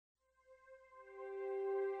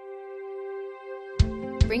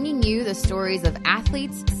bringing you the stories of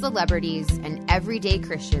athletes, celebrities, and everyday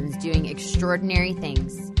Christians doing extraordinary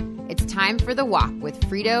things. It's time for The Walk with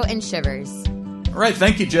Frito and Shivers. All right,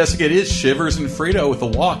 thank you, Jessica. It is Shivers and Frito with The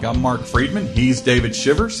Walk. I'm Mark Friedman. He's David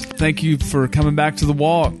Shivers. Thank you for coming back to The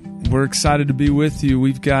Walk. We're excited to be with you.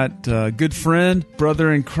 We've got a good friend,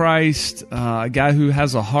 brother in Christ, a guy who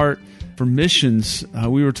has a heart for missions.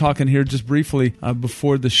 We were talking here just briefly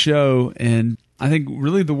before the show, and I think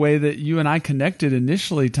really the way that you and I connected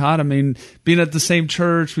initially, Todd, I mean, being at the same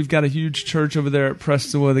church, we've got a huge church over there at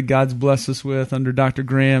Prestonwood that God's blessed us with under Dr.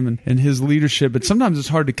 Graham and his leadership, but sometimes it's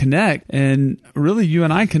hard to connect. And really, you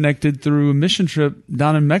and I connected through a mission trip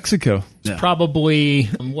down in Mexico. It's probably,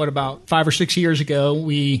 about 5 or 6 years ago,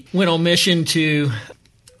 we went on mission to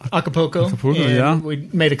Acapulco. And we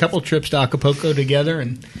made a couple trips to Acapulco together,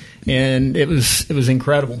 and it was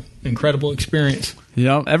incredible experience.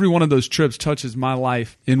 Yeah, every one of those trips touches my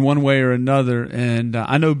life in one way or another, and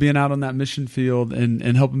I know being out on that mission field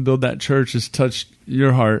and helping build that church has touched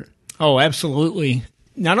your heart. Oh, absolutely.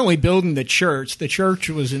 Not only building the church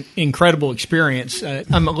was an incredible experience.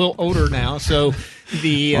 I'm a little older now, so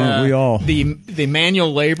the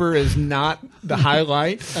manual labor is not the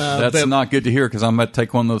highlight. That's not good to hear, because I'm about to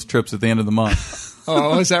take one of those trips at the end of the month.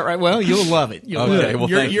 Oh, is that right? Well, you'll love it.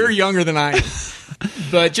 You're younger than I am.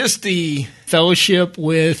 But just the fellowship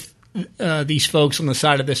with these folks on the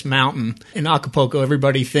side of this mountain in Acapulco.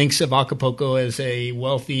 Everybody thinks of Acapulco as a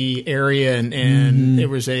wealthy area, and it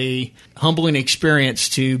was a humbling experience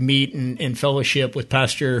to meet and fellowship with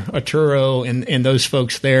Pastor Arturo and those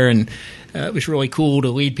folks there. And it was really cool to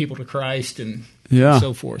lead people to Christ and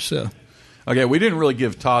so forth. So, okay, we didn't really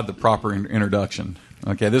give Todd the proper introduction.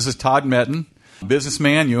 Okay, this is Todd Metten,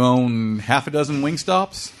 businessman. You own half a dozen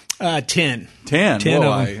Wingstops? 10. 10? 10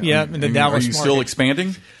 of them. Yeah, in the Dallas Are you market. still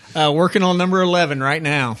expanding? Working on number 11 right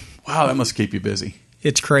now. Wow, that must keep you busy.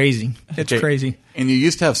 It's crazy. It's crazy. And you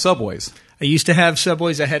used to have Subways. I used to have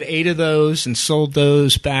Subways. I had 8 of those and sold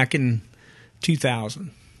those back in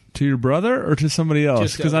 2000. To your brother or to somebody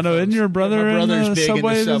else? Because I know, isn't your brother my brother's in the big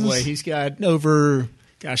Subway? in the Subway. He's got over,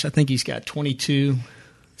 I think he's got 22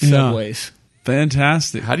 Subways.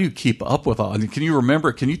 Fantastic. How do you keep up with all? Can you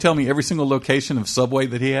remember? Can you tell me every single location of Subway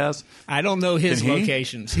that he has? I don't know his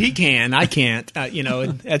locations. He can. I can't.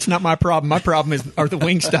 That's not my problem. My problem are the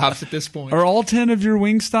Wingstops at this point. Are all 10 of your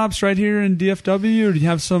Wingstops right here in DFW, or do you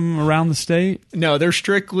have some around the state? No, they're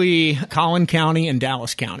strictly Collin County and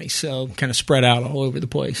Dallas County, so kind of spread out all over the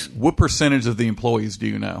place. What percentage of the employees do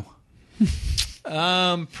you know?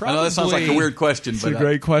 Probably, I know that sounds like a weird question, but it's a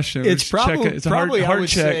great question. It's probably, it's a hard I would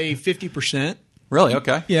check. say 50%. Really?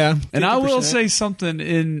 Okay. Yeah. 50%. And I will say something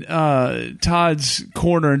in Todd's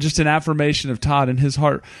corner, and just an affirmation of Todd and his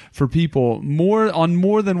heart for people. On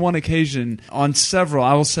more than one occasion, on several,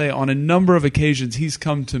 I will say on a number of occasions, he's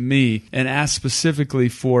come to me and asked specifically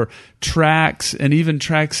for tracts, and even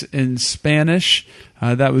tracts in Spanish.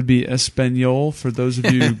 That would be Espanol for those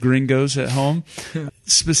of you gringos at home,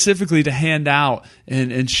 specifically to hand out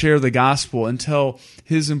and share the gospel and tell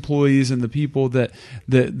his employees and the people that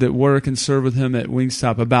work and serve with him at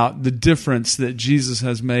Wingstop about the difference that Jesus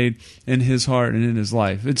has made in his heart and in his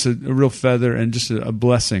life. It's a real feather and just a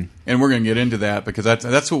blessing. And we're going to get into that, because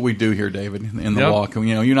that's what we do here, David, in the Walk. And,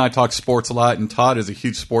 you and I talk sports a lot, and Todd is a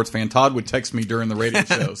huge sports fan. Todd would text me during the radio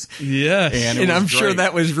shows. Yes. And I'm sure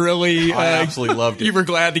that was really... I absolutely loved it. You were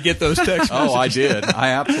glad to get those text messages. Oh, I did.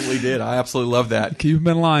 I absolutely did. I absolutely love that. Keep him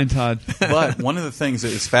in line, Todd. But one of the things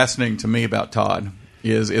that is fascinating to me about Todd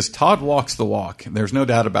is Todd walks the walk. There's no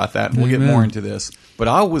doubt about that. And we'll get more into this. But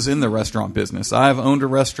I was in the restaurant business. I've owned a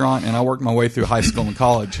restaurant, and I worked my way through high school and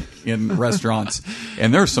college in restaurants.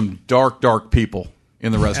 And there's some dark, dark people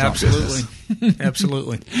in the restaurant business.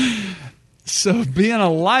 Absolutely. So being a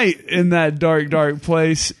light in that dark, dark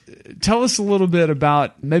place, tell us a little bit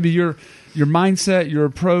about maybe your mindset, your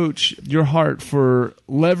approach, your heart for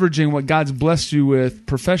leveraging what God's blessed you with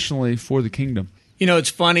professionally for the kingdom.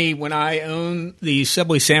 It's funny, when I owned the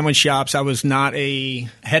Subway sandwich shops, I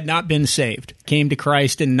had not been saved. Came to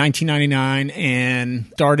Christ in 1999 and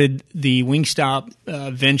started the Wingstop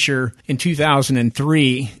venture in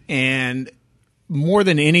 2003. And more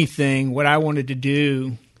than anything, what I wanted to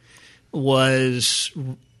do was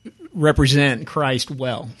represent Christ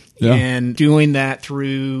well. Yeah. And doing that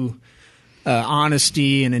through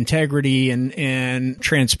honesty and integrity and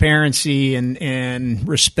transparency and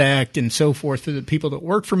respect and so forth for the people that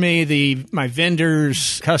work for me, my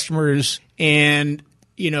vendors, customers. And,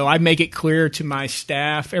 I make it clear to my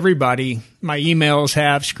staff, everybody, my emails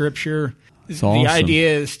have scripture. That's awesome. The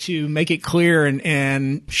idea is to make it clear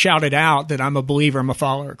and shout it out that I'm a believer, I'm a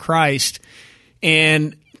follower of Christ.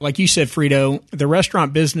 And like you said, Frito, the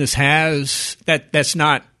restaurant business has that's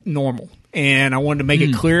not normal. And I wanted to make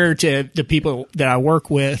it clear to the people that I work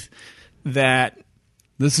with that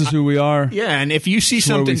this is who we are. Yeah, and if you see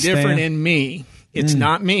something different in me, it's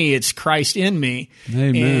not me, it's Christ in me.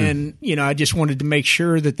 Amen. And, I just wanted to make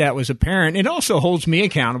sure that was apparent. It also holds me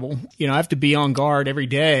accountable. I have to be on guard every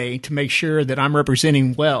day to make sure that I'm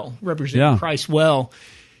representing Christ well.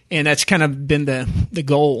 And that's kind of been the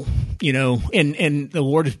goal, and the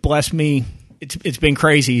Lord has blessed me. It's been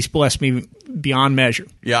crazy. He's blessed me beyond measure.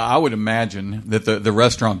 Yeah, I would imagine that the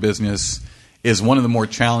restaurant business is one of the more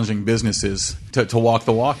challenging businesses to walk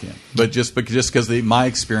the walk in. But just because my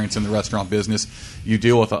experience in the restaurant business, you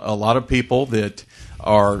deal with a lot of people that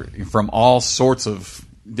are from all sorts of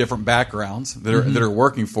different backgrounds that are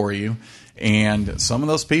working for you, and some of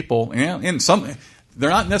those people, and some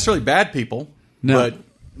they're not necessarily bad people,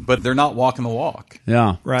 but they're not walking the walk.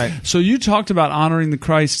 Yeah. Right. So you talked about honoring the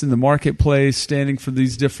Christ in the marketplace, standing for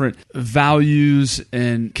these different values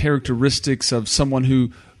and characteristics of someone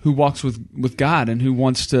who walks with God and who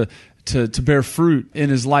wants to bear fruit in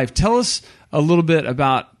his life. Tell us a little bit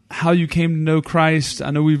about how you came to know Christ.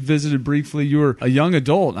 I know we visited briefly. You were a young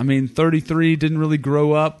adult. 33, didn't really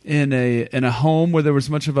grow up in a home where there was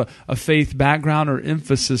much of a faith background or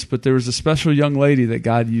emphasis, but there was a special young lady that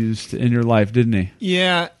God used in your life, didn't he?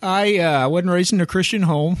 Yeah, I wasn't raised in a Christian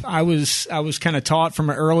home. I was kind of taught from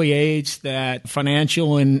an early age that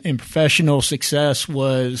financial and professional success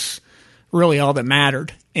was really all that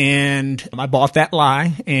mattered. And I bought that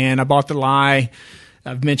lie, and I bought the lie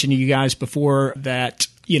I've mentioned to you guys before that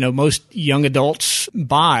most young adults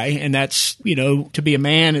buy, and that's, to be a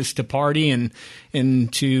man is to party and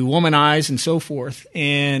to womanize and so forth.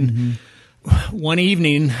 And one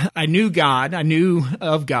evening I knew God. I knew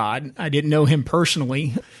of God. I didn't know him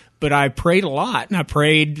personally, but I prayed a lot, and I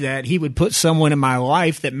prayed that he would put someone in my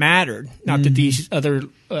life that mattered. Not that these other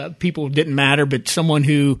people didn't matter, but someone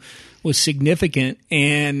who was significant.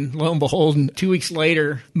 And lo and behold, 2 weeks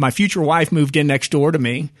later, my future wife moved in next door to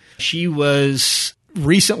me. She was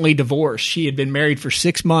recently divorced. She had been married for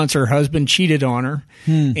 6 months. Her husband cheated on her,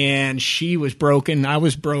 and she was broken. I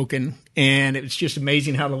was broken. And it was just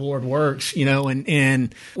amazing how the Lord works,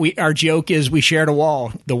 and our joke is we shared a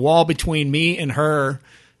wall. The wall between me and her,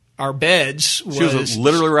 our beds was... She was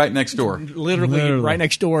literally right next door. Literally right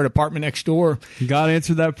next door, an apartment next door. God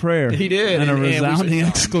answered that prayer. He did. And a resounding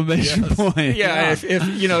exclamation point. Yeah,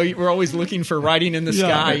 if we're always looking for writing in the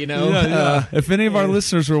sky, If any of our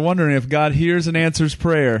listeners were wondering if God hears and answers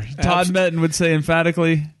prayer, Todd Metten would say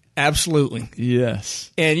emphatically... Absolutely.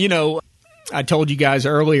 Yes. And, I told you guys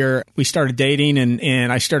earlier, we started dating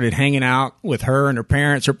and I started hanging out with her and her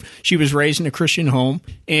parents. She was raised in a Christian home,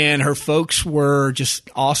 and her folks were just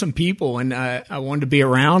awesome people, and I wanted to be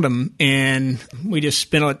around them. And we just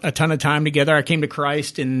spent a ton of time together. I came to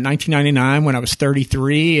Christ in 1999 when I was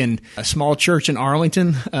 33, and a small church in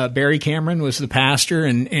Arlington. Barry Cameron was the pastor,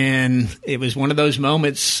 and it was one of those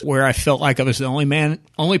moments where I felt like I was the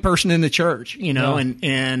only person in the church,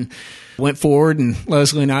 and went forward, and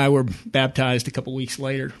Leslie and I were baptized a couple weeks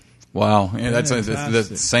later. Wow. And that's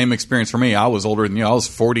the same experience for me. I was older than you. I was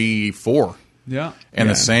 44. Yeah. And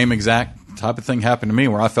the same exact type of thing happened to me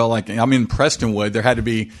where I felt like I'm in Prestonwood. There had to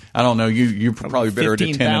be, I don't know, you're probably better at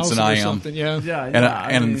attendance than I am.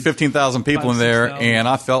 And 15,000 people in there, 6, and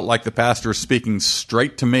I felt like the pastor was speaking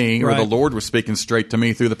straight to me, or the Lord was speaking straight to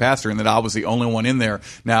me through the pastor, and that I was the only one in there.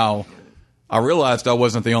 Now, I realized I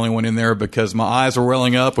wasn't the only one in there because my eyes were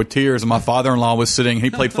welling up with tears, and my father-in-law was sitting. He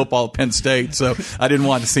played football at Penn State, so I didn't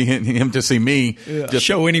want to see him to see me just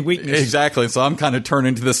show any weakness. Exactly. So I'm kind of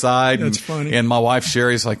turning to the side. That's funny. And my wife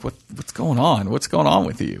Sherry's like, "What's going on? What's going on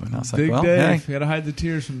with you?" And I was like, Big "Well, Dave. hey." You got to hide the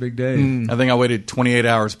tears from Big Dave. I think I waited 28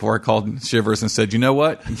 hours before I called Shivers and said, "You know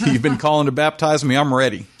what? You've been calling to baptize me. I'm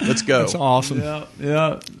ready. Let's go." That's awesome.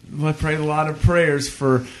 Yeah. I prayed a lot of prayers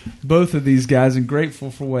for both of these guys, and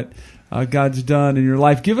grateful for what God's done in your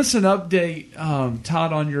life. Give us an update,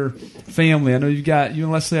 Todd, on your family. I know you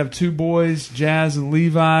and Leslie have 2 boys, Jazz and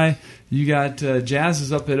Levi. You got Jazz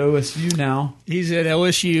is up at OSU now. He's at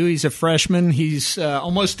OSU. He's a freshman. He's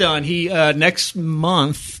almost done. He next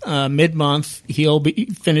month, mid-month, he'll be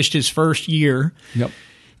finished his first year. Yep.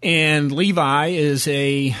 And Levi is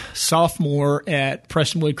a sophomore at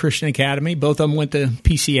Prestonwood Christian Academy. Both of them went to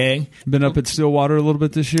PCA. Been up at Stillwater a little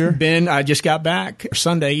bit this year? I just got back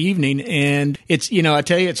Sunday evening, and it's, I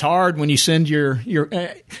tell you, it's hard when you send your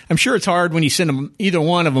I'm sure it's hard when you send them, either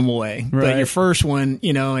one of them away. Right. But your first one,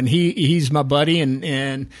 and he's my buddy,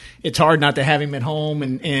 and it's hard not to have him at home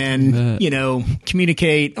and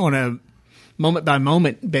communicate on a moment by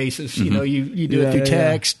moment basis. You know, you do it through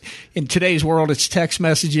text. In today's world, it's text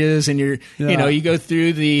messages, and you you go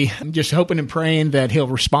through just hoping and praying that he'll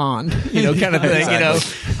respond. You know, kind of thing.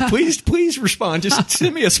 Exactly. You know, please respond. Just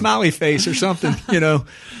send me a smiley face or something. You know,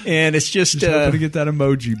 and it's just hoping to get that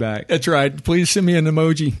emoji back. That's right. Please send me an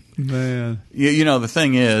emoji. Man, you know, the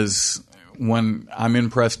thing is, when I'm in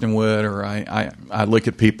Prestonwood or I look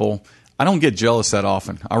at people, I don't get jealous that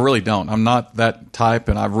often. I really don't. I'm not that type,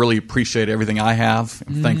 and I really appreciate everything I have.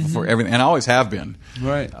 I'm thankful for everything, and I always have been.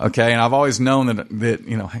 Right. Okay, and I've always known that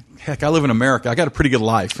you know, heck, I live in America. I got a pretty good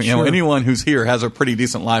life. You know, anyone who's here has a pretty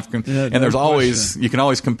decent life, and there's always you can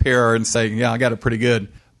always compare and say, yeah, I got it pretty good.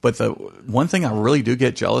 But the one thing I really do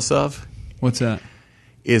get jealous of, what's that?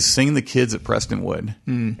 Is seeing the kids at Prestonwood.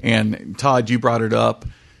 And Todd, you brought it up.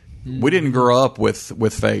 We didn't grow up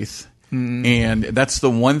with faith. And that's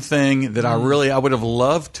the one thing that I would have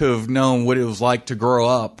loved to have known what it was like to grow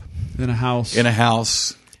up in a house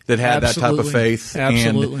that had that type of faith.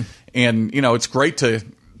 Absolutely. And you know, it's great to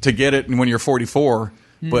get it when you're 44,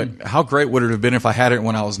 but how great would it have been if I had it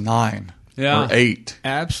when I was 9 or 8?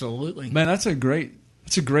 Absolutely. Man, that's a great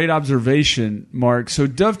observation, Mark. So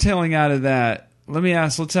dovetailing out of that,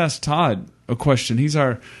 let's ask Todd a question. He's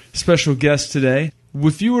our special guest today.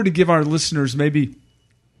 If you were to give our listeners maybe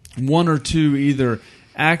one or two either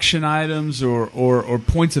action items or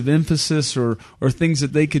points of emphasis or things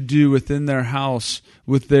that they could do within their house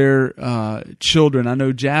with their children. I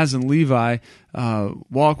know Jazz and Levi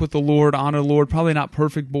walk with the Lord, honor the Lord, probably not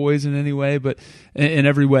perfect boys in any way, but in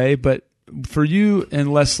every way. But for you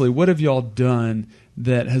and Leslie, what have y'all done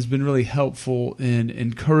that has been really helpful in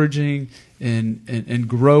encouraging and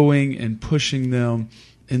growing and pushing them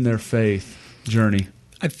in their faith journey?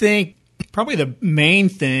 I think probably the main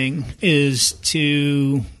thing is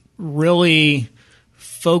to really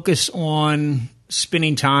focus on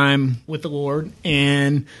spending time with the Lord.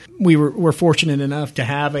 And we're fortunate enough to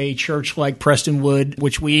have a church like Prestonwood,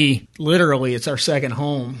 which it's our second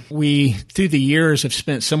home. We, through the years, have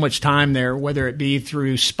spent so much time there, whether it be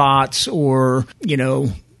through spots or, you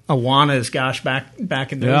know, Awanas, gosh,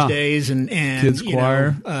 back in those days, and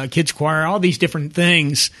kids choir, all these different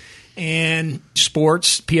things. And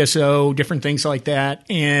sports, PSO, different things like that.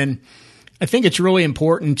 And I think it's really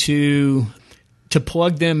important to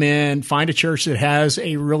plug them in, find a church that has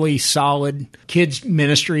a really solid kids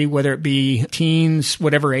ministry, whether it be teens,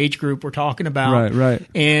 whatever age group we're talking about. Right.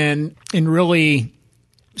 And really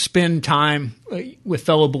spend time with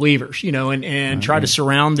fellow believers, you know, and try to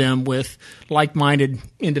surround them with like-minded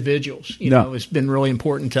individuals, you know, has been really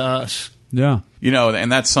important to us. Yeah. You know, and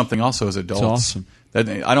that's something also as adults. It's awesome.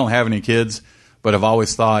 I don't have any kids, but I've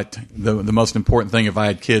always thought the most important thing if I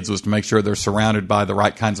had kids was to make sure they're surrounded by the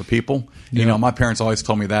right kinds of people. You know, my parents always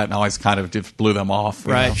told me that, and I always kind of just blew them off.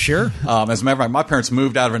 Right, know? Sure. As a matter of fact, my parents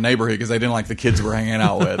moved out of a neighborhood because they didn't like the kids we were hanging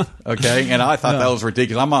out with. Okay, and I thought that was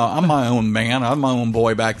ridiculous. I'm my own man. I'm my own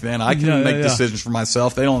boy back then. I can make decisions for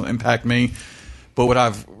myself. They don't impact me. But what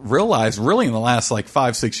I've realized really in the last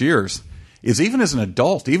 5-6 years is even as an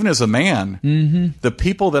adult, even as a man, the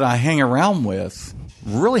people that I hang around with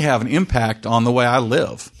really have an impact on the way I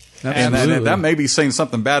live. Absolutely. And that may be saying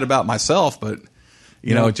something bad about myself, but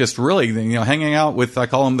you know, just really, you know, hanging out with, I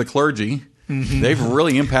call them the clergy, they've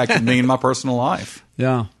really impacted me in my personal life.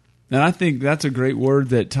 Yeah. And I think that's a great word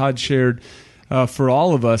that Todd shared for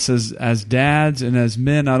all of us as dads and as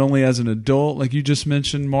men, not only as an adult, like you just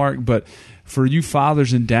mentioned, Mark, but for you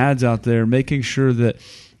fathers and dads out there, making sure that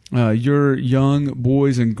your young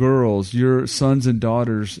boys and girls, your sons and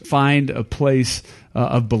daughters, find a place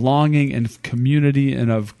of belonging and community and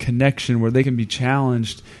of connection where they can be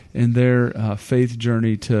challenged in their faith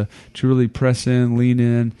journey to really press in, lean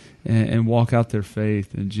in, and walk out their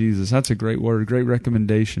faith in Jesus. That's a great word, great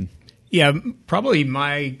recommendation. Yeah, probably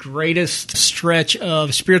my greatest stretch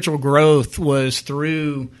of spiritual growth was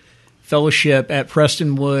through fellowship at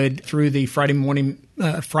Prestonwood, through the Friday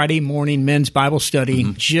morning men's Bible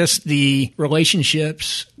study. Just the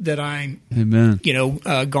relationships that I,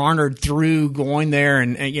 garnered through going there,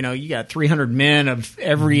 and you got 300 men of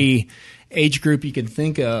every age group you can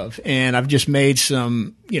think of, and I've just made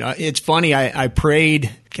some. It's funny. I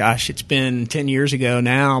prayed. Gosh, it's been 10 years ago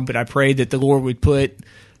now, but I prayed that the Lord would put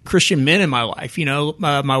Christian men in my life.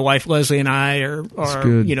 My wife Leslie and I are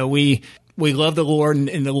we love the Lord,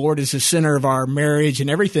 and the Lord is the center of our marriage and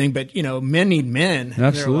everything. But men need men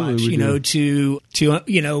Absolutely, in their lives,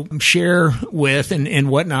 to share with and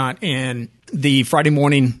whatnot. And the Friday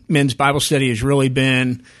morning men's Bible study has really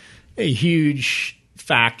been a huge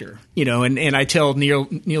factor. And I tell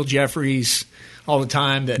Neil Jeffries all the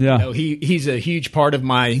time that he's a huge part of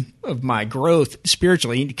my growth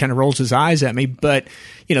spiritually. He kind of rolls his eyes at me, but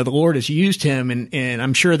the Lord has used him, and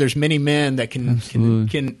I'm sure there's many men that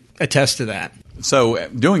can attest to that. So,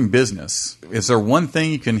 doing business, is there one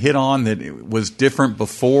thing you can hit on that was different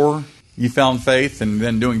before you found faith, and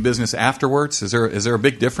then doing business afterwards? Is there a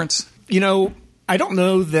big difference? I don't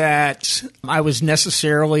know that I was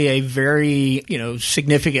necessarily a very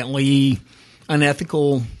significantly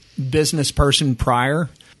unethical business person prior,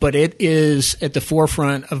 but it is at the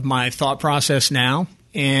forefront of my thought process now.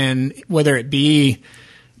 And whether it be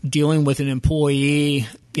dealing with an employee,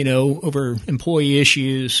 over employee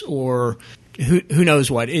issues, or who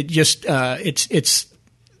knows what, it just it's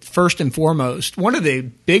first and foremost. One of the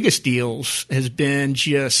biggest deals has been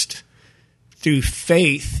just through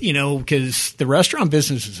faith, because the restaurant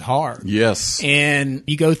business is hard. Yes, and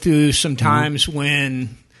you go through some times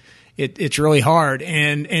when it's really hard,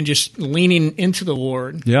 and just leaning into the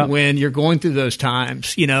Lord when you're going through those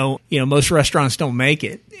times. Most restaurants don't make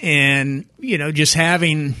it, and just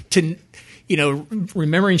having to,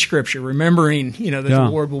 remembering Scripture, remembering that the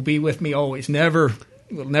Lord will be with me always,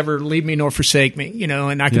 will never leave me nor forsake me.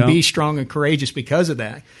 And I can be strong and courageous because of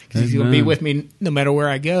that, because He's going to be with me no matter where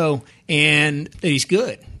I go, and that He's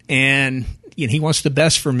good, and He wants the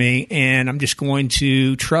best for me, and I'm just going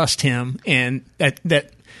to trust Him, and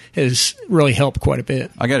that has really helped quite a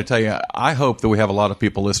bit. I got to tell you, I hope that we have a lot of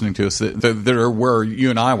people listening to us that are where you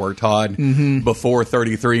and I were, Todd, before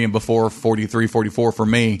 33 and before 43, 44 for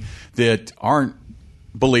me, that aren't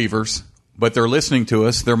believers, but they're listening to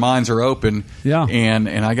us. Their minds are open. Yeah. And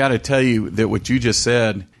I got to tell you that what you just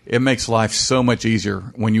said, it makes life so much easier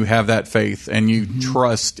when you have that faith and you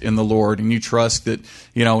trust in the Lord, and you trust that,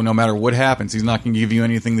 no matter what happens, He's not going to give you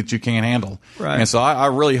anything that you can't handle. Right. And so I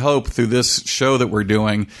really hope through this show that we're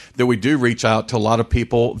doing that we do reach out to a lot of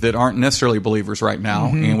people that aren't necessarily believers right now,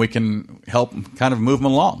 and we can help kind of move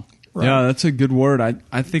them along. Right. Yeah, that's a good word.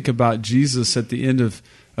 I think about Jesus at the end of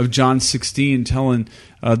John 16 telling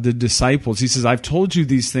the disciples, He says, I've told you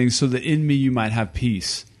these things so that in me you might have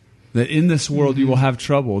peace. That in this world you will have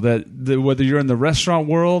trouble. That whether you're in the restaurant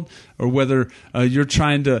world or whether you're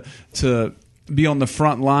trying to be on the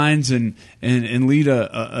front lines and lead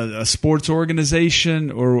a sports organization,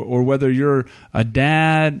 or whether you're a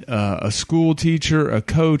dad, a school teacher, a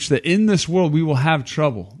coach, that in this world we will have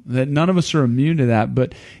trouble. That none of us are immune to that.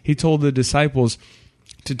 But He told the disciples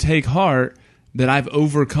to take heart, that I've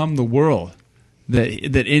overcome the world.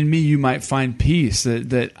 That in me you might find peace.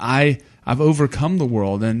 That I've overcome the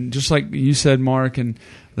world. And just like you said, Mark, and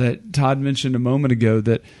that Todd mentioned a moment ago,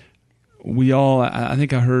 that we all, I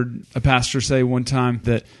think I heard a pastor say one time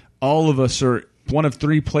that all of us are one of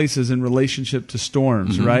three places in relationship to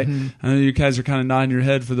storms, right? I know you guys are kind of nodding your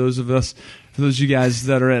head for those of you guys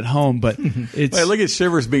that are at home, but it's... Wait, look at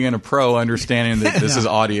Shivers being a pro, understanding that this is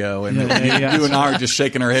audio, and you and I are just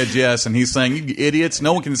shaking our heads yes, and he's saying, you idiots,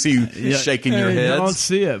 no one can see you shaking your heads. You don't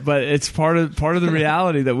see it, but it's part of the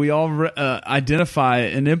reality that we all identify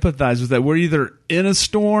and empathize with, that we're either in a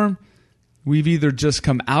storm, we've either just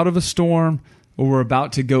come out of a storm, or we're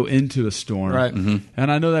about to go into a storm. Right.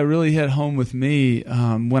 And I know that really hit home with me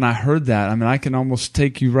when I heard that. I mean, I can almost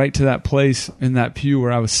take you right to that place in that pew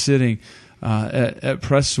where I was sitting at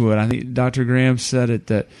Presswood. I think Dr. Graham said it,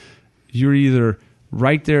 that you're either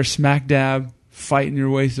right there smack dab fighting your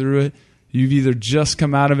way through it. You've either just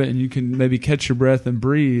come out of it and you can maybe catch your breath and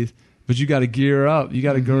breathe, but you got to gear up. You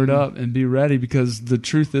got to gird up and be ready, because the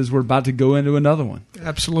truth is we're about to go into another one.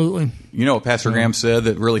 Absolutely. You know what Pastor Graham said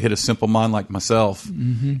that really hit a simple mind like myself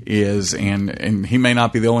is, and he may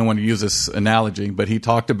not be the only one to use this analogy, but he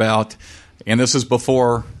talked about, and this is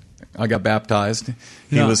before I got baptized,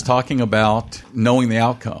 he was talking about knowing the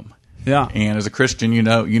outcome. Yeah. And as a Christian, you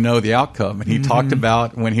know the outcome. And he talked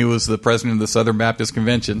about when he was the president of the Southern Baptist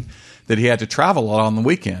Convention that he had to travel a lot on the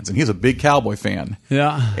weekends, and he's a big Cowboy fan.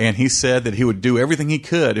 Yeah. And he said that he would do everything he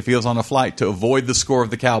could if he was on a flight to avoid the score of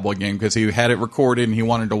the Cowboy game, because he had it recorded and he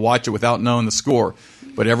wanted to watch it without knowing the score.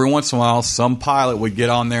 But every once in a while, some pilot would get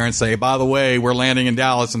on there and say, by the way, we're landing in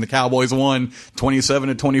Dallas and the Cowboys won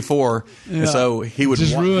 27-24. Yeah. And so he would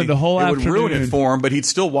just ruin the whole afternoon. It would ruin it for him, but he'd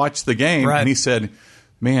still watch the game. Right. And he said,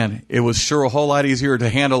 man, it was sure a whole lot easier to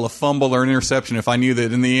handle a fumble or an interception if I knew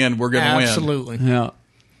that in the end we're going to win. Absolutely. Yeah.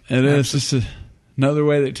 It is just another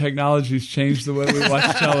way that technology's changed the way we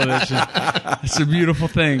watch television. It's a beautiful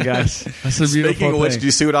thing, guys. That's a beautiful Speaking of which, did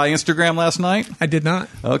you see what I Instagrammed last night? I did not.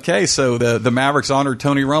 Okay, so the Mavericks honored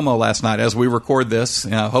Tony Romo last night as we record this.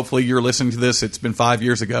 Hopefully you're listening to this. It's been 5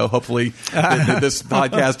 years ago. Hopefully this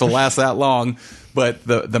podcast will last that long. But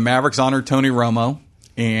the Mavericks honored Tony Romo.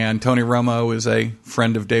 And Tony Romo is a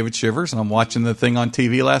friend of David Shivers, and I'm watching the thing on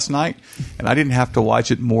TV last night, and I didn't have to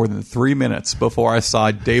watch it more than 3 minutes before I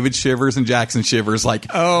saw David Shivers and Jackson Shivers, like,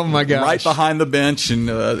 oh my gosh, right behind the bench.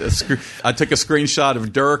 And I took a screenshot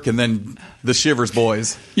of Dirk and then the Shivers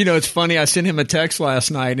boys. You know, it's funny. I sent him a text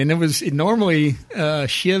last night, and normally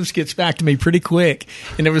Shivs gets back to me pretty quick,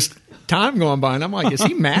 and there was time going by, and I'm like, is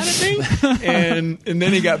he mad at me? And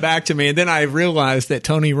then he got back to me, and then I realized that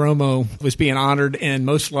Tony Romo was being honored, and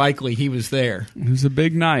most likely he was there. It was a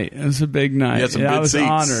big night. You had some good I was seats.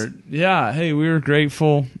 honored. Yeah, hey, we were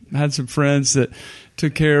grateful. Had some friends that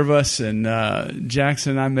took care of us, and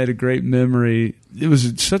Jackson and I made a great memory. It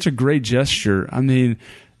was such a great gesture. I mean,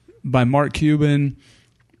 by Mark Cuban,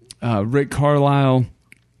 Rick Carlisle,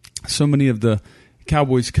 so many of the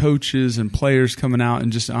Cowboys coaches and players coming out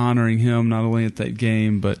and just honoring him, not only at that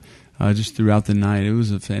game, but just throughout the night. It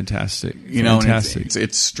was a fantastic.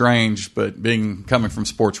 It's strange, but coming from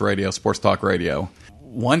sports talk radio,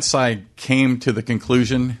 once I came to the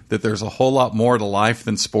conclusion that there's a whole lot more to life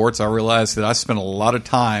than sports, I realized that I spent a lot of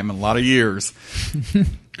time and a lot of years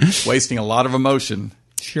wasting a lot of emotion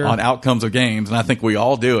on outcomes of games, and I think we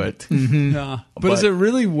all do it. Mm-hmm. Yeah. But is it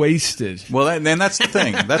really wasted? Well, and that's the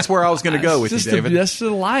thing. That's where I was going to go with you, David. That's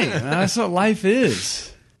just life. That's what life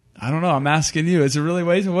is. I don't know. I'm asking you. Is it really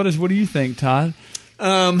wasted? What do you think, Todd? What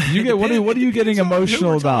are you getting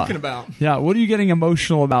emotional about? Yeah, what are you getting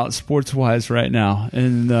emotional about sports-wise right now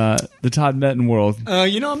in the Todd Metten world?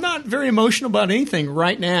 I'm not very emotional about anything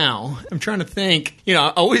right now. I'm trying to think. I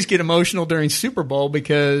always get emotional during Super Bowl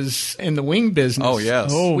because in the wing business,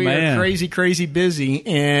 we are crazy, crazy busy,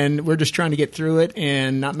 and we're just trying to get through it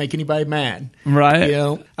and not make anybody mad. Right.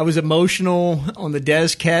 I was emotional on the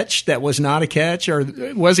Dez catch that was not a catch, or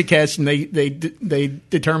it was a catch, and they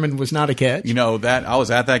determined was not a catch. I was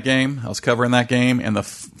at that game. I was covering that game, and the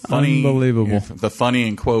funny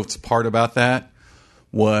in quotes part about that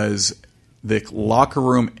was the locker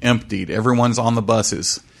room emptied. Everyone's on the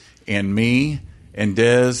buses, and me and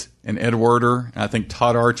Dez and Ed Werder, and I think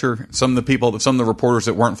Todd Archer, some of the reporters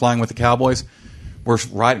that weren't flying with the Cowboys were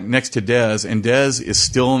right next to Dez, and Dez is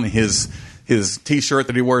still in his T-shirt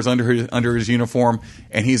that he wears under his uniform,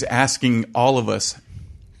 and he's asking all of us,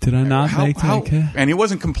 did I not make that catch? And he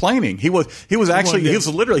wasn't complaining. He was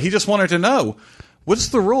literally, he just wanted to know, what's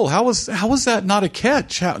the rule? How was that not a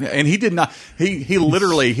catch? And he did not. He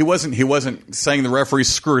wasn't saying the referee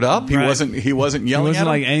screwed up. He wasn't yelling at him.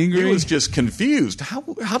 Like angry. He was just confused. How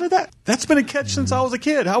did that? That's been a catch since I was a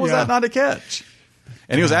kid. How was that not a catch?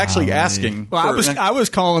 And he was actually asking. Well, I was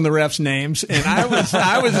calling the refs names, and I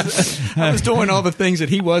was doing all the things that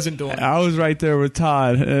he wasn't doing. I was right there with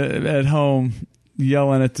Todd at home,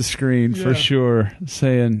 yelling at the screen for sure,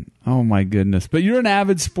 saying, oh my goodness. But you're an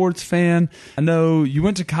avid sports fan. I know you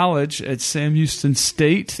went to college at Sam Houston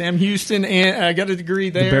State. Sam Houston, and I got a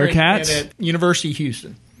degree there. The Bearcats? And at University of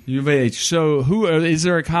Houston. U of H. So is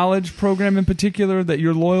there a college program in particular that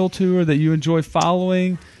you're loyal to or that you enjoy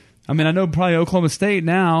following? I mean, I know probably Oklahoma State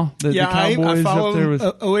now. The Cowboys I follow up there with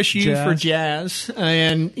OSU Jazz. for Jazz,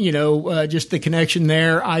 and just the connection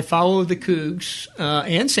there. I follow the Cougs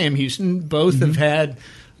and Sam Houston. Both have had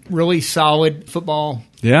really solid football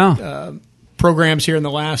programs here in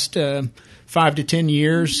the last 5 to 10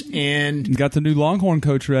 years, and got the new Longhorn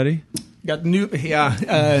coach ready. Got new,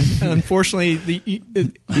 unfortunately,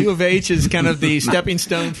 the U of H is kind of the stepping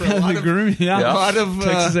stone for a lot of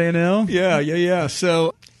Texas A&M. Yeah.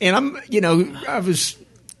 So, and I was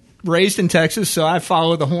raised in Texas, so I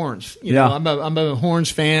follow the Horns. I'm a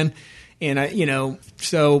Horns fan, and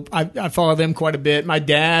so I follow them quite a bit. My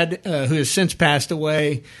dad, who has since passed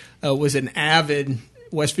away, was an avid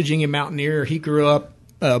West Virginia Mountaineer. He grew up,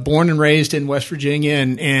 born and raised in West Virginia,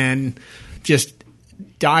 and just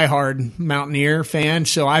diehard Mountaineer fan.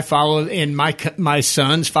 So I follow, and my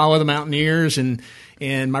sons follow the Mountaineers, and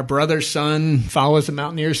my brother's son follows the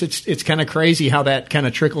Mountaineers. It's kind of crazy how that kind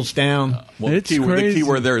of trickles down. The key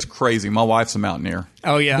word there is crazy. My wife's a Mountaineer.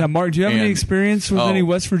 Oh yeah. Now, Mark, do you have any experience with any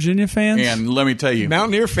West Virginia fans? And let me tell you,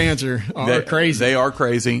 Mountaineer fans are crazy. They are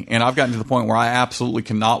crazy, and I've gotten to the point where I absolutely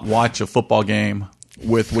cannot watch a football game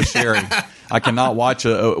with Sherry. I cannot watch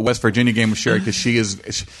a West Virginia game with Sherry because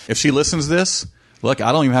if she listens to this. Look,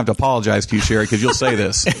 I don't even have to apologize to you, Sherry, because you'll say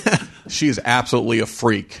this. She is absolutely a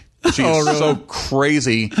freak. She is so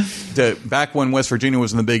crazy. Back when West Virginia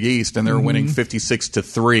was in the Big East and they were winning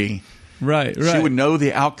 56-3. Right. She would know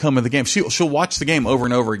the outcome of the game. She'll watch the game over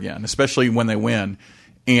and over again, especially when they win.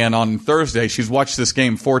 And on Thursday, she's watched this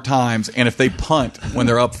game 4 times, and if they punt when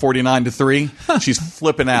they're up 49-3, she's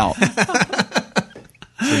flipping out.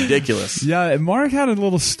 It's ridiculous. Yeah, Mark had a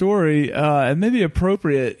little story, and maybe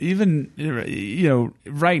appropriate, even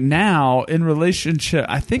right now in relationship.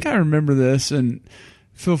 I think I remember this, and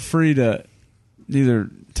feel free to either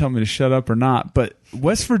tell me to shut up or not. But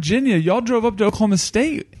West Virginia, y'all drove up to Oklahoma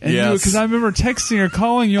State, and because I remember texting or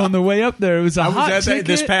calling you on the way up there. It was a hot ticket.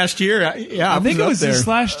 This past year. I think it was this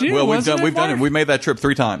last year. Well, we've done it. We made that trip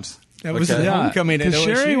 3 times. That was homecoming at OSU.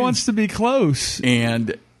 Sherry wants to be close,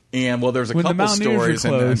 and well, there's a couple stories,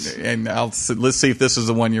 and let's see if this is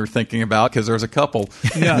the one you're thinking about, because there's a couple.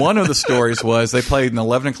 Yeah. One of the stories was they played an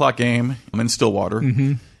 11 o'clock game in Stillwater,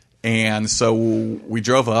 and so we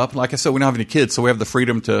drove up. Like I said, we don't have any kids, so we have the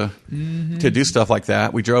freedom to do stuff like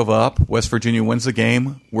that. We drove up. West Virginia wins the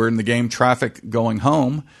game. We're in the game traffic going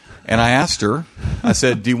home, and I asked her, I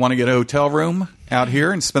said, do you want to get a hotel room out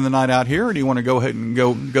here and spend the night out here, or do you want to go ahead and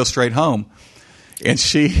go straight home? And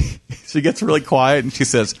she gets really quiet, and she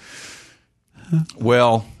says,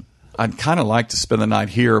 well, I'd kind of like to spend the night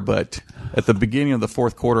here, but at the beginning of the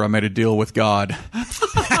fourth quarter, I made a deal with God.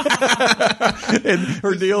 And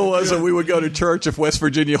her deal was that we would go to church if West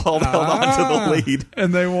Virginia held on to the lead.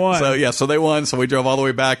 And they won. So they won. So we drove all the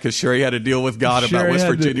way back because Sherry had a deal with God about West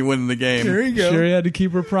Virginia winning the game. There you go. Sherry had to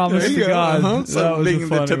keep her promise to God. Uh-huh. So being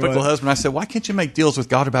the typical husband, I said, why can't you make deals with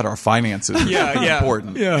God about our finances? Yeah.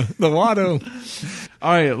 Important. Yeah, the lotto.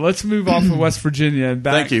 All right, let's move off of West Virginia and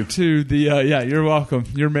back Thank you. to the you're welcome.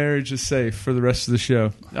 Your marriage is safe for the rest of the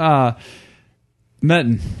show.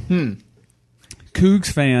 Metten,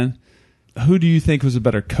 Cougs fan, who do you think was a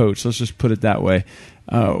better coach? Let's just put it that way.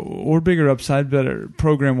 Or bigger upside, better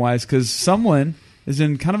program-wise, because someone is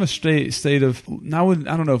in kind of a state of, I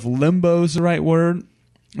don't know if limbo is the right word.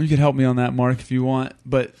 You could help me on that, Mark, if you want.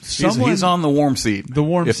 But he's on the warm seat,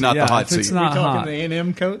 if not the hot seat. It's not talking hot. The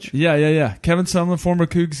A&M coach? Yeah. Kevin Sumlin, former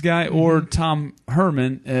Cougs guy, or Tom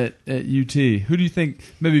Herman at UT. Who do you think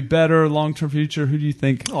maybe better, long-term future? Who do you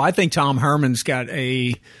think? Oh, I think Tom Herman's got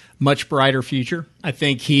a much brighter future. I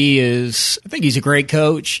think he's a great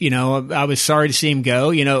coach. I was sorry to see him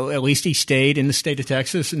go. At least he stayed in the state of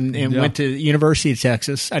Texas and went to the University of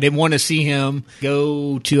Texas. I didn't want to see him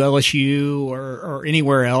go to LSU or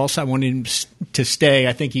anywhere else. I wanted him to stay.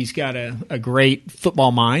 I think he's got a great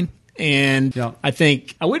football mind. And I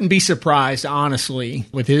think I wouldn't be surprised, honestly,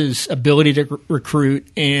 with his ability to recruit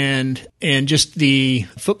and just the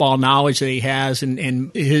football knowledge that he has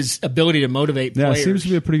and his ability to motivate players. Yeah, seems to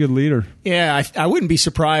be a pretty good leader. Yeah, I wouldn't be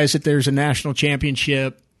surprised if there's a national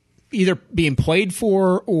championship either being played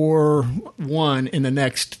for or won in the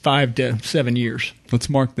next 5 to 7 years. Let's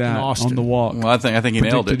mark that on the walk. Well, I think he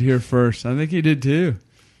nailed it here first. I think he did too.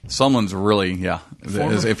 Sumlin's really,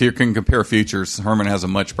 if you can compare futures, Herman has a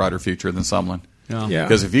much brighter future than Sumlin. Yeah.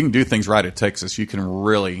 Because if you can do things right at Texas, you can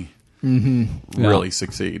really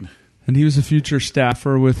succeed. And he was a future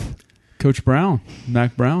staffer with Coach Brown,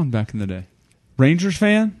 Mac Brown, back in the day. Rangers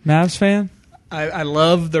fan? Mavs fan? I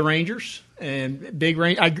love the Rangers and big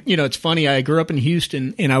it's funny. I grew up in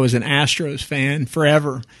Houston and I was an Astros fan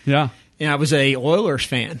forever. Yeah. And I was a Oilers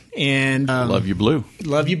fan, and love you blue,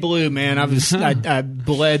 man. I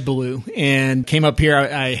bled blue, and came up here.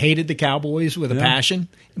 I hated the Cowboys with a passion,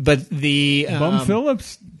 but the Bum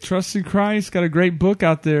Phillips, Trusted Christ, got a great book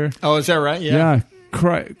out there. Oh, is that right? Yeah,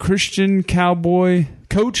 Christian Cowboy,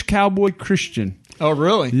 Coach Cowboy Christian. Oh,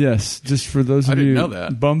 really? Yes, just for those of you. I didn't know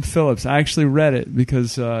that. Bum Phillips. I actually read it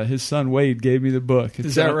because his son Wade gave me the book.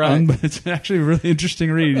 Is that right? It's actually a really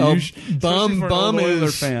interesting read. Bum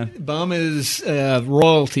is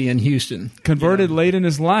royalty in Houston. Converted late in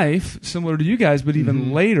his life, similar to you guys, but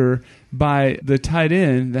even later by the tight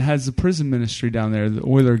end that has the prison ministry down there, the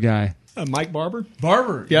Oiler guy. Mike Barber?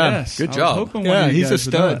 Barber, yeah. Yes. Good job. He's a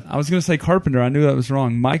stud. I was going to say Carpenter. I knew that was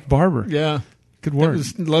wrong. Mike Barber. Yeah. Good work.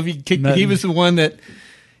 He was the one that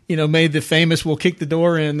made the famous "we'll kick the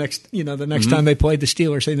door in" the next time they played the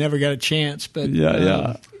Steelers. They never got a chance. But I was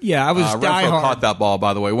Renfro diehard. caught that ball,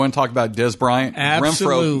 by the way. We want to talk about Des Bryant.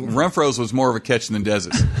 Absolutely. Renfro's was more of a catch than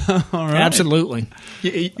Dez's. All right. Absolutely. Do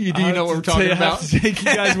you know what we're talking about? I have to take you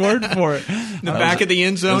guys' word for it. The back of the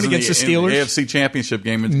end zone against the Steelers. In the AFC Championship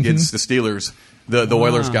game against the Steelers. The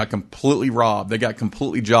Oilers got completely robbed. They got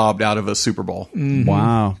completely jobbed out of a Super Bowl. Mm-hmm.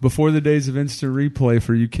 Wow. Before the days of instant replay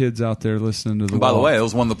for you kids out there listening to the By the way, it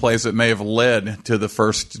was one of the plays that may have led to the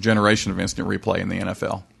first generation of instant replay in the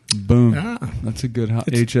NFL. Boom. That's a good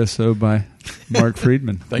HSO by Mark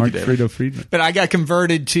Friedman. Thank you, David. Friedman. But I got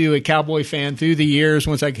converted to a Cowboy fan through the years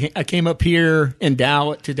once I came up here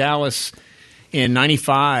to Dallas in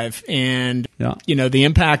 95. And, the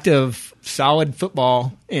impact of solid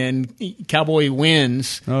football and Cowboy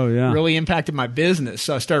wins really impacted my business.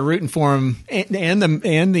 So I started rooting for them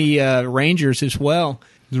and the Rangers as well.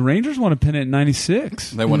 The Rangers won a pennant in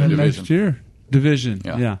 '96. They won a division. Next year. Division,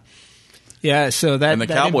 yeah. Yeah, so that... And the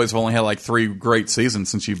Cowboys have only had like 3 great seasons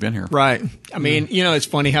since you've been here. Right. I mean, it's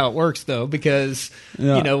funny how it works, though, because,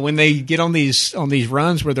 when they get on these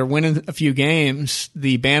runs where they're winning a few games,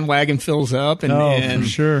 the bandwagon fills up. And for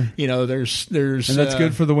sure. There's... And that's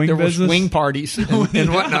good for the wing business? Wing parties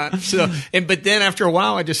and whatnot. But then after a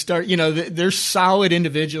while, I just start... there's solid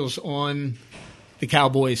individuals on... the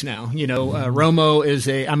Cowboys now.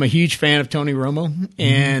 Romo I'm a huge fan of Tony Romo,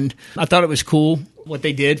 and I thought it was cool what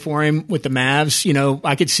they did for him with the Mavs.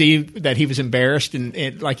 I could see that he was embarrassed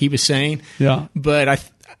and like he was saying. Yeah. But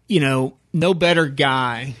no better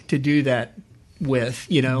guy to do that with,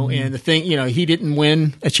 and the thing, he didn't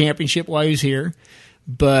win a championship while he was here,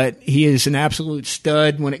 but he is an absolute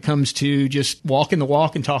stud when it comes to just walking the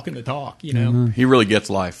walk and talking the talk, He really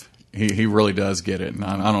gets life. He really does get it, and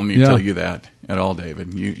I don't need to tell you that at all,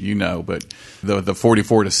 David. You know, but the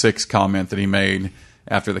 44-6 comment that he made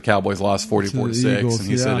after the Cowboys lost 44-6, and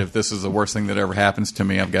he said, "If this is the worst thing that ever happens to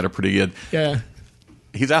me, I've got a pretty good." Yeah,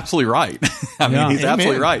 he's absolutely right. I mean, he's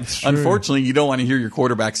absolutely right. Unfortunately, you don't want to hear your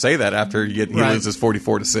quarterback say that after he loses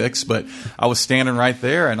 44-6. But I was standing right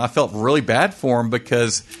there, and I felt really bad for him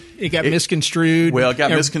because. It got misconstrued. Well, it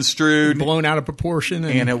got misconstrued, blown out of proportion,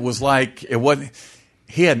 and it was like it wasn't.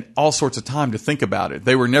 He had all sorts of time to think about it.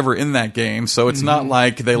 They were never in that game, so it's not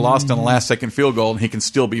like they lost on a last-second field goal and he can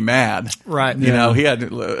still be mad. Right. He had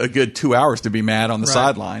a good 2 hours to be mad on the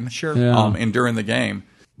sideline. Sure. And during the game.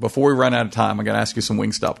 Before we run out of time, I got to ask you some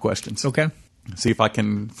Wingstop questions. Okay. See if I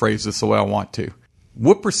can phrase this the way I want to.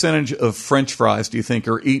 What percentage of French fries do you think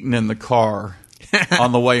are eaten in the car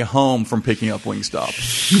on the way home from picking up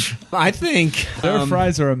Wingstop? I think their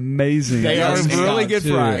fries are amazing. They are really good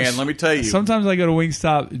fries. And let me tell you, sometimes I go to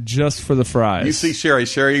Wingstop just for the fries. You see Sherry.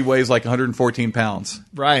 Sherry weighs like 114 pounds.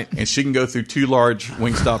 Right. And she can go through 2 large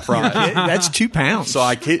Wingstop fries. That's 2 pounds. So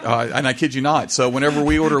I kid you not. So whenever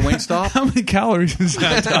we order Wingstop, how many calories is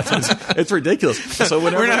that? It's ridiculous. So we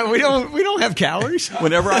don't have calories.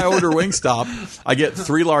 Whenever I order Wingstop, I get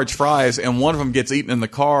 3 large fries, and one of them gets eaten in the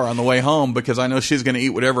car on the way home because I know she's going to eat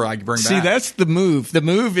whatever I bring back. See, that's the move. The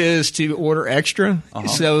move is to order extra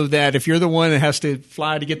so that if you're the one that has to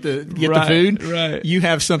fly to get the food, you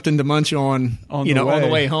have something to munch on the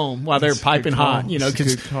way home while they're piping hot.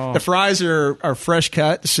 Because the fries are fresh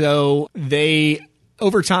cut, so they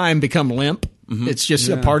over time become limp. Mm-hmm. It's just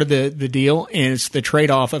a part of the deal, and it's the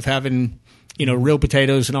trade-off of having real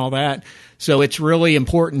potatoes and all that. So it's really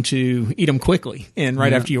important to eat them quickly and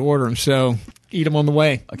right after you order them. So eat them on the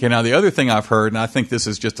way. Okay, now the other thing I've heard, and I think this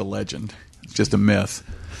is just a legend, it's just a myth,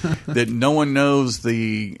 that no one knows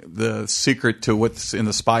the secret to what's in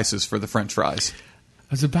the spices for the French fries.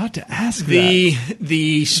 I was about to ask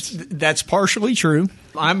that's partially true.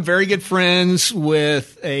 I'm very good friends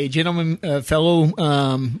with a gentleman,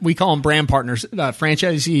 fellow, we call them brand partners,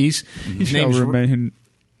 franchisees. He shall remain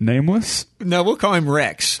nameless? No, we'll call him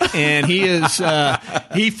Rex. And he is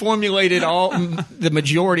he formulated the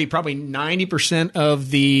majority, probably 90%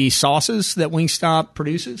 of the sauces that Wingstop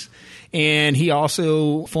produces. And he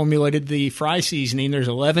also formulated the fry seasoning. There's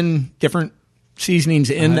 11 different seasonings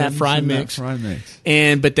in that fry mix.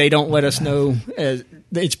 But they don't let us know.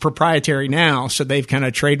 It's proprietary now, so they've kind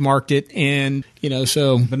of trademarked it, and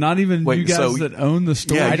so. But not even you guys that own the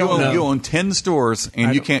store. Yeah, I don't know. You own 10 stores,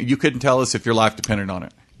 and you couldn't tell us if your life depended on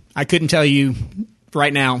it. I couldn't tell you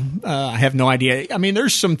right now. I have no idea. I mean,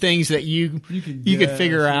 there's some things that you could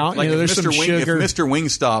figure out. Like there's some sugar. If Mr.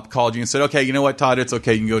 Wingstop called you and said, "Okay, you know what, Todd? It's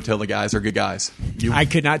okay. You can go tell the guys. They're good guys." I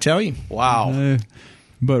could not tell you. Wow.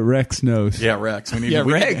 But Rex knows. Yeah, Rex.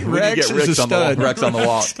 Rex is a stud. Rex on the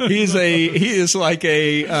walk. He is like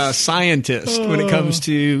a scientist when it comes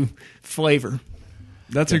to flavor.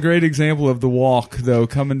 That's a great example of the walk, though,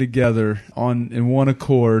 coming together in one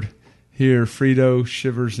accord. Here, Frito,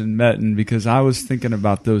 Shivers, and Metten, because I was thinking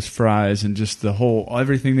about those fries and just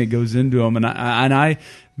everything that goes into them, and I've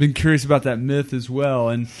been curious about that myth as well.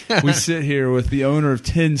 And we sit here with the owner of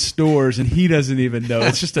 10 stores, and he doesn't even know.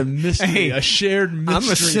 It's just a mystery, a shared mystery.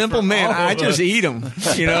 I'm a simple man. I just eat them.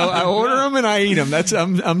 I order them and I eat them.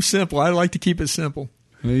 I'm simple. I like to keep it simple.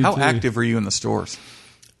 How active are you in the stores?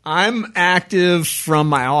 I'm active from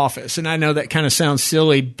my office, and I know that kind of sounds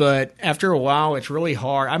silly, but after a while, it's really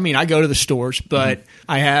hard. I mean, I go to the stores, but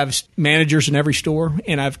I have managers in every store,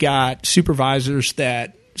 and I've got supervisors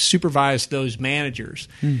that supervise those managers.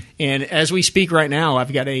 And as we speak right now,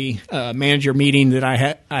 I've got a manager meeting that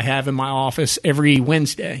I have in my office every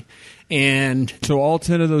Wednesday. And so all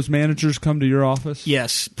 10 of those managers come to your office?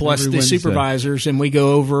 Yes, plus every the Wednesday. Supervisors, and we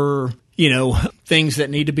go over, things that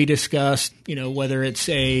need to be discussed, whether it's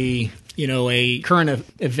a current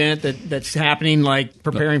event that's happening, like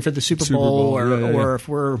preparing for the Super Bowl, or if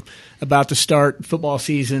we're about to start football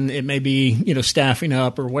season, it may be, staffing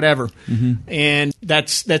up or whatever. And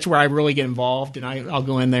that's where I really get involved, and I'll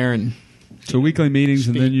go in there and so weekly meetings,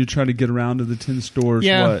 speak. and then you try to get around to the 10 stores,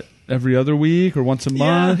 Yeah. what, every other week or once a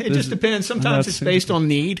month? Yeah, it just depends. Sometimes it's based on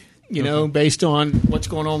need, based on what's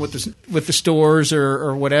going on with the stores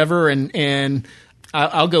or whatever. And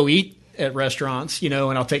I'll go eat at restaurants, and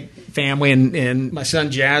I'll take family. And my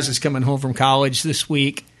son Jazz is coming home from college this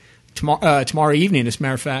week, tomorrow evening, as a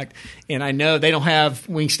matter of fact. And I know they don't have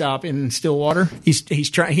Wingstop in Stillwater. He's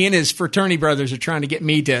trying. He and his fraternity brothers are trying to get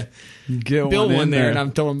me to build one there, and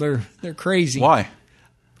I'm telling them they're crazy. Why?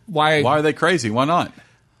 Why are they crazy? Why not?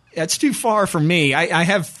 That's too far for me. I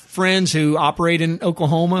have friends who operate in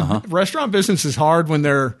Oklahoma. Restaurant business is hard when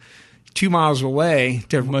they're 2 miles away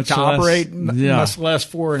to operate, much less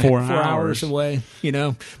four hours away.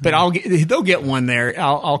 But they'll get one there.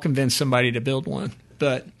 I'll convince somebody to build one.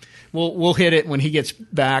 But we'll hit it when he gets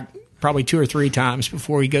back, probably 2 or 3 times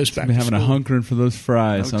before he goes back. He's having to a school. hunkering for those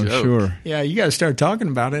fries, I'm sure. Yeah, you got to start talking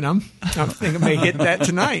about it. I think I may hit that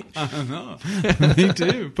tonight. I know. Me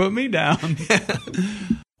too. Put me down.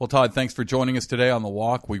 Well, Todd, thanks for joining us today on The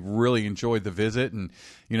Walk. We really enjoyed the visit, and,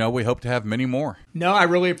 we hope to have many more. No, I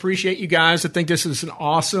really appreciate you guys. I think this is an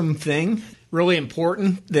awesome thing. Really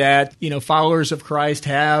important that, followers of Christ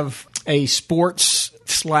have a sports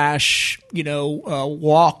 /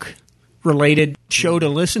 walk related show to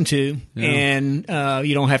listen to, and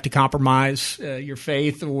you don't have to compromise your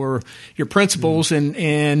faith or your principles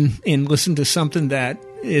and listen to something that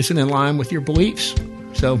isn't in line with your beliefs.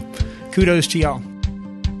 So kudos to y'all.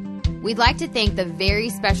 We'd like to thank the very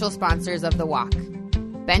special sponsors of The Walk: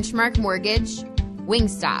 Benchmark Mortgage,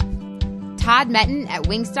 Wingstop, Todd Metten at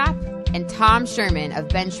Wingstop, and Tom Sherman of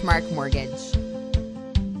Benchmark Mortgage.